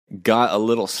got a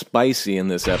little spicy in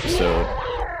this episode.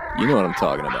 You know what I'm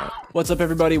talking about. What's up,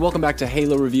 everybody? Welcome back to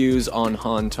Halo Reviews on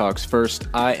Han Talks First.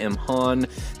 I am Han.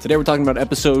 Today we're talking about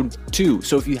episode 2.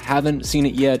 So if you haven't seen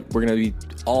it yet, we're going to be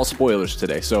all spoilers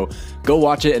today. So go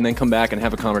watch it and then come back and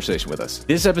have a conversation with us.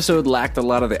 This episode lacked a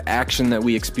lot of the action that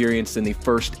we experienced in the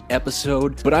first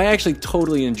episode, but I actually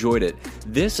totally enjoyed it.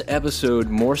 This episode,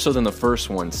 more so than the first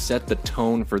one, set the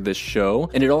tone for this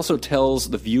show, and it also tells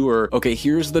the viewer, okay,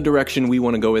 here's the direction we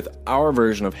want to go with our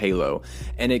version of Halo,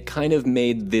 and it kind of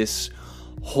made this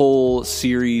whole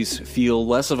series feel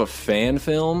less of a fan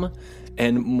film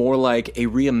and more like a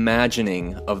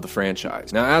reimagining of the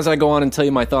franchise. Now, as I go on and tell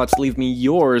you my thoughts, leave me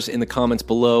yours in the comments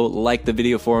below. Like the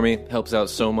video for me, helps out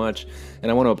so much.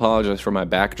 And I want to apologize for my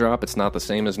backdrop. It's not the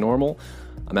same as normal.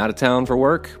 I'm out of town for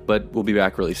work, but we'll be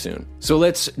back really soon. So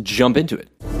let's jump into it.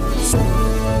 So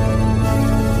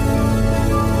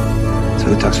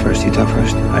who talks first? You talk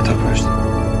first? I talk first.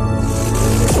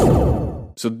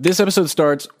 So this episode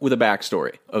starts with a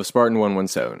backstory of Spartan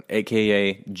 117,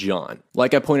 aka John.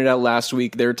 Like I pointed out last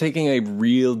week, they're taking a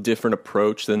real different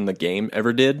approach than the game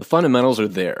ever did. The fundamentals are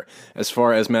there, as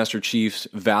far as Master Chief's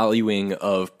valuing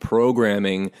of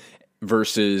programming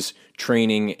versus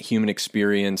training, human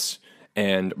experience,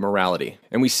 and morality.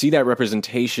 And we see that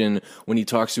representation when he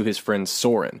talks to his friend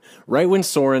Soren. Right when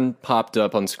Soren popped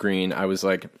up on screen, I was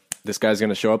like, this guy's going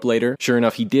to show up later. Sure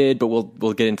enough, he did, but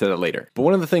we'll get into that later. But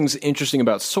one of the things interesting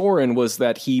about Soren was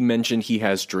that he mentioned he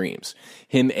has dreams.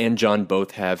 Him and John both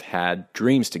have had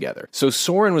dreams together. So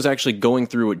Soren was actually going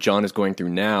through what John is going through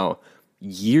now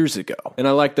years ago. And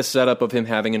I like the setup of him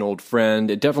having an old friend.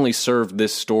 It definitely served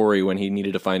this story when he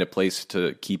needed to find a place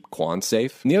to keep Quan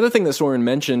safe. And the other thing that Soren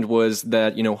mentioned was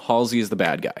that, Halsey is the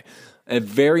bad guy. A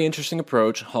very interesting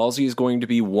approach. Halsey is going to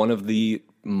be one of the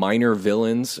minor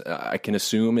villains, I can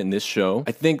assume, in this show.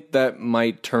 I think that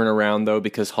might turn around, though,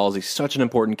 because Halsey's such an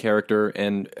important character,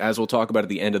 and as we'll talk about at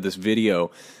the end of this video,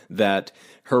 that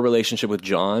her relationship with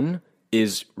John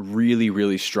is really,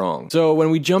 really strong. So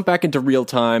when we jump back into real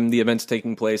time, the events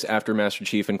taking place after Master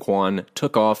Chief and Quan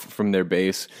took off from their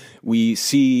base, we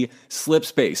see slip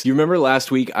space. You remember last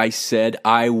week I said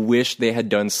I wish they had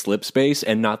done slip space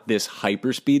and not this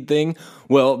hyperspeed thing?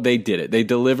 Well, they did it. They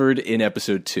delivered in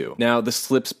episode 2. Now, the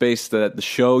slip space that the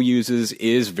show uses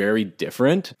is very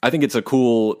different. I think it's a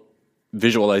cool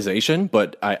visualization,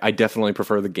 but I definitely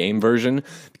prefer the game version,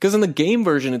 because in the game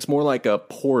version it's more like a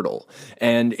portal,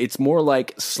 and it's more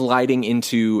like sliding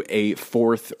into a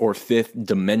fourth or fifth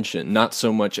dimension, not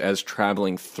so much as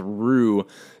traveling through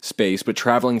space, but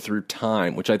traveling through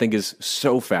time, which I think is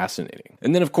so fascinating.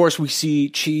 And then of course we see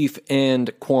Chief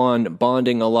and Quan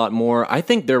bonding a lot more. I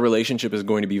think their relationship is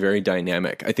going to be very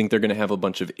dynamic. I think they're going to have a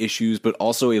bunch of issues, but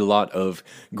also a lot of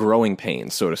growing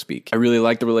pains, so to speak. I really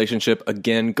like the relationship.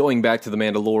 Again, going back to The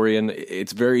Mandalorian,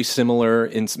 it's very similar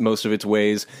in most of its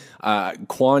ways.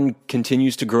 Quan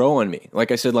continues to grow on me.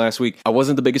 Like I said last week, I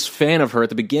wasn't the biggest fan of her at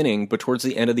the beginning, but towards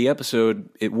the end of the episode,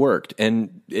 it worked,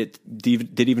 and it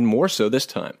did even more so this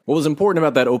time. What was important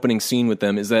about that opening scene with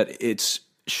them is that it's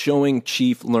showing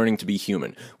Chief learning to be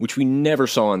human, which we never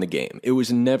saw in the game. It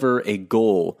was never a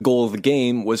goal. The goal of the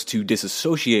game was to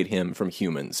disassociate him from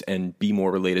humans and be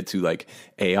more related to like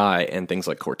AI and things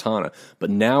like Cortana. But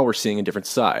now we're seeing a different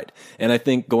side. And I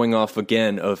think going off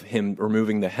again of him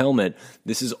removing the helmet,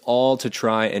 this is all to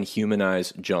try and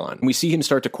humanize John. We see him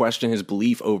start to question his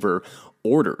belief over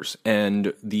orders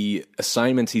and the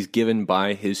assignments he's given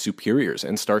by his superiors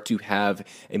and start to have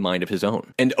a mind of his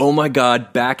own. And oh my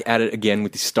god, back at it again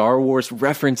with the Star Wars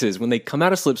references. When they come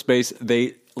out of slip space,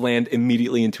 they land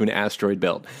immediately into an asteroid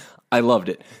belt. I loved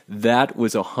it. That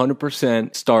was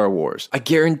 100% Star Wars. I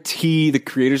guarantee the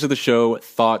creators of the show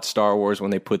thought Star Wars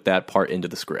when they put that part into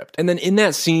the script. And then in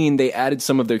that scene, they added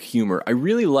some of their humor. I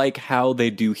really like how they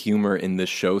do humor in this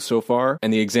show so far.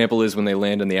 And the example is when they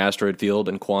land in the asteroid field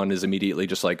and Quan is immediately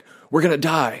just like, we're gonna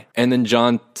die. And then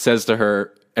John says to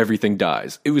her, everything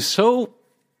dies. It was so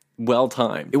well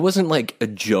timed. It wasn't like a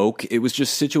joke. It was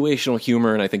just situational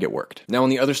humor, and I think it worked. Now, on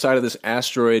the other side of this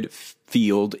asteroid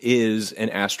field is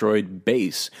an asteroid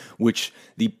base, which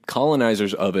the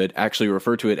colonizers of it actually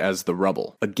refer to it as the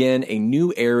rubble. Again, a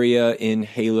new area in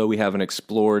Halo we haven't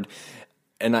explored,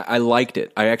 and I liked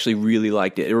it. I actually really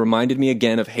liked it. It reminded me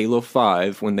again of Halo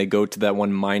 5 when they go to that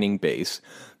one mining base.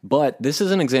 But this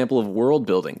is an example of world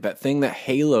building, that thing that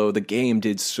Halo, the game,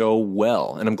 did so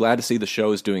well. And I'm glad to see the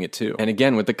show is doing it too. And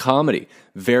again, with the comedy,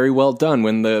 very well done.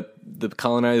 When the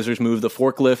colonizers move the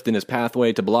forklift in his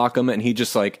pathway to block him, and he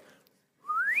just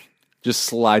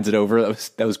slides it over.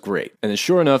 That was great. And then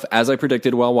sure enough, as I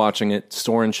predicted while watching it,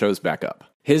 Soren shows back up.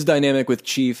 His dynamic with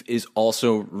Chief is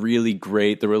also really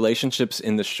great. The relationships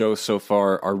in the show so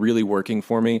far are really working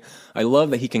for me. I love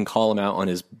that he can call him out on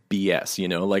his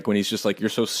BS, like when he's just like, you're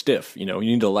so stiff, you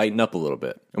need to lighten up a little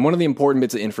bit. And one of the important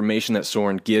bits of information that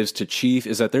Soren gives to Chief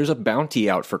is that there's a bounty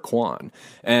out for Kwan,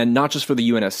 and not just for the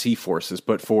UNSC forces,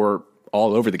 but for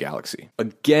all over the galaxy.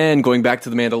 Again, going back to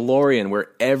The Mandalorian, where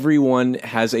everyone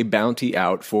has a bounty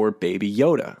out for Baby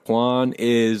Yoda. Kwan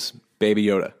is Baby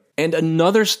Yoda. And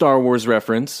another Star Wars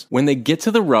reference, when they get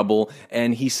to the rubble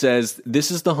and he says, this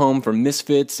is the home for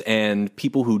misfits and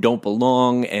people who don't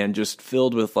belong and just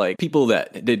filled with like people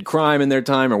that did crime in their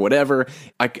time or whatever.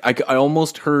 I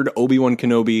almost heard Obi-Wan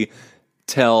Kenobi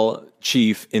tell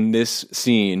Chief in this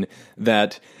scene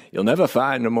that you'll never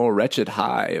find a more wretched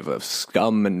hive of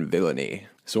scum and villainy.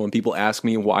 So when people ask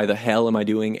me why the hell am I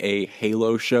doing a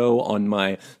Halo show on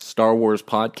my Star Wars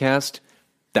podcast,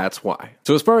 that's why.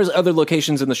 So as far as other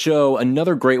locations in the show,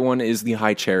 another great one is the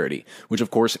High Charity, which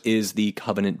of course is the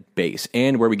Covenant base,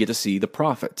 and where we get to see the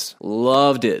Prophets.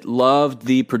 Loved it. Loved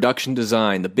the production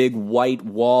design, the big white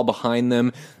wall behind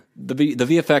them. The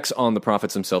VFX on the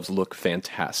Prophets themselves look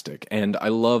fantastic, and I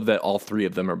love that all three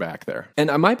of them are back there.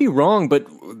 And I might be wrong, but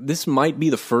this might be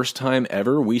the first time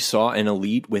ever we saw an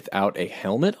Elite without a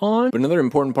helmet on. But another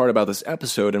important part about this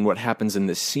episode and what happens in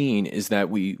this scene is that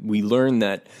we learn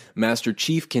that Master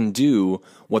Chief can do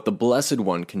what the Blessed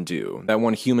One can do. That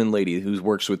one human lady who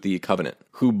works with the Covenant,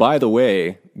 who, by the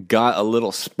way, got a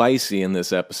little spicy in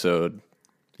this episode.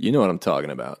 You know what I'm talking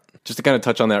about. Just to kind of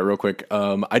touch on that real quick,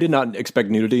 I did not expect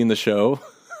nudity in the show.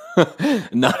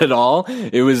 Not at all.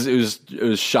 It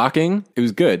was shocking. It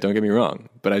was good, don't get me wrong,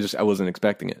 but I wasn't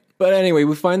expecting it. But anyway,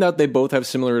 we find out they both have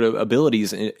similar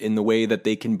abilities in the way that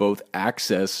they can both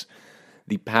access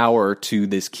the power to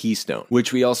this keystone,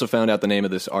 which we also found out the name of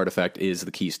this artifact is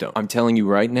the keystone. I'm telling you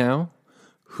right now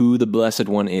who the Blessed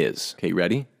One is. Okay, you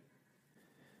ready?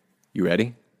 You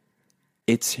ready?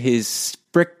 It's his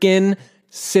frickin'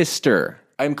 sister.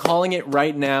 I'm calling it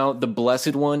right now, the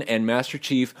Blessed One and Master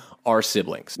Chief are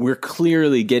siblings. We're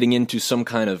clearly getting into some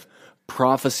kind of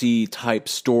prophecy type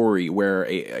story where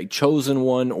a chosen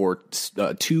one or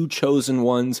two chosen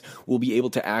ones will be able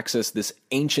to access this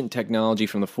ancient technology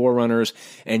from the Forerunners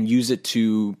and use it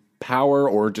to power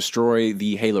or destroy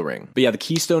the Halo Ring. But yeah, the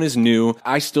Keystone is new.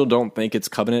 I still don't think it's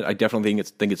Covenant. I definitely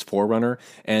think it's Forerunner.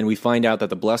 And we find out that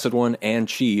the Blessed One and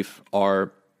Chief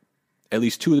are at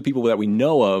least two of the people that we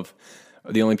know of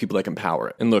are the only people that can power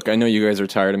it. And look, I know you guys are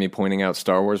tired of me pointing out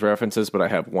Star Wars references, but I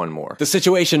have one more. The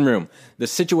Situation Room. The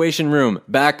Situation Room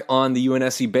back on the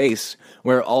UNSC base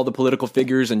where all the political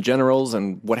figures and generals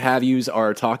and what have yous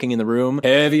are talking in the room.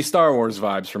 Heavy Star Wars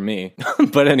vibes from me.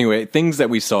 But anyway, things that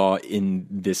we saw in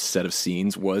this set of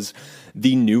scenes was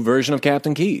the new version of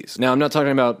Captain Keyes. Now, I'm not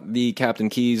talking about the Captain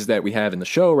Keyes that we have in the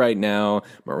show right now,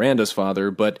 Miranda's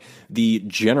father, but the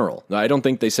general. I don't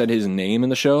think they said his name in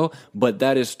the show, but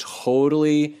that is totally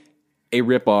a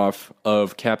ripoff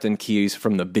of Captain Keyes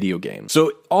from the video game.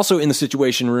 So also in the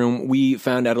Situation Room, we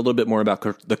found out a little bit more about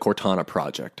the Cortana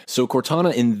project. So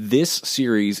Cortana in this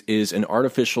series is an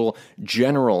artificial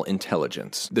general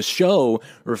intelligence. The show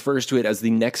refers to it as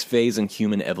the next phase in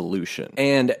human evolution.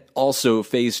 And also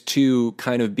phase 2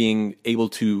 kind of being able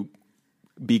to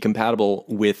be compatible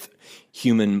with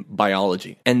human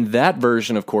biology. And that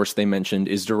version, of course, they mentioned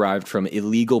is derived from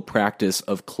illegal practice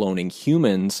of cloning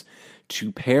humans to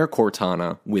pair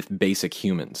Cortana with basic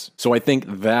humans. So I think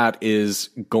that is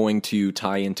going to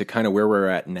tie into kind of where we're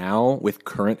at now with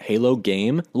current Halo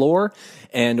game lore,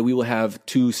 and we will have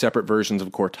two separate versions of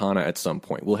Cortana at some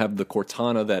point. We'll have the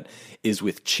Cortana that is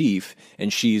with Chief,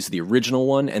 and she's the original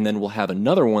one, and then we'll have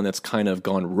another one that's kind of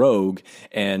gone rogue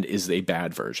and is a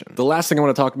bad version. The last thing I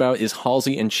want to talk about is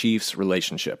Halsey and Chief's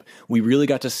relationship. We really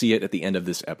got to see it at the end of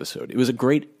this episode. It was a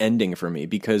great ending for me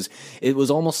because it was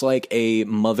almost like a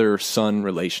mother-son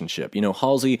relationship. You know,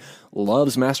 Halsey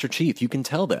loves Master Chief. You can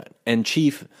tell that. And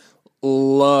Chief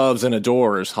loves and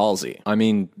adores Halsey. I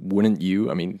mean, wouldn't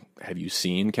you? I mean, have you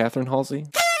seen Catherine Halsey?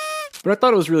 But I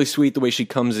thought it was really sweet the way she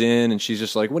comes in and she's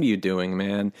just like, "What are you doing,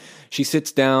 man?" She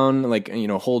sits down, like, you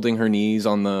know, holding her knees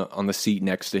on the seat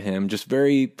next to him, just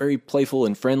very, very playful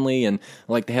and friendly, and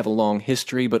like they have a long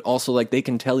history, but also like they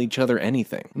can tell each other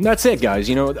anything. And that's it, guys.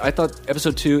 You know, I thought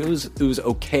episode 2 it was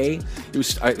okay.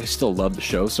 I still love the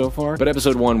show so far, but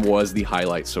episode 1 was the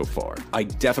highlight so far. I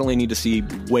definitely need to see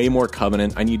way more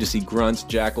Covenant. I need to see grunts,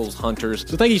 jackals, hunters.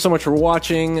 So thank you so much for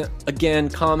watching. Again,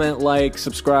 comment, like,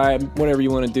 subscribe, whatever you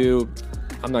want to do.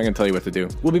 I'm not going to tell you what to do.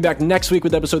 We'll be back next week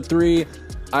with episode 3.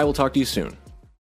 I will talk to you soon.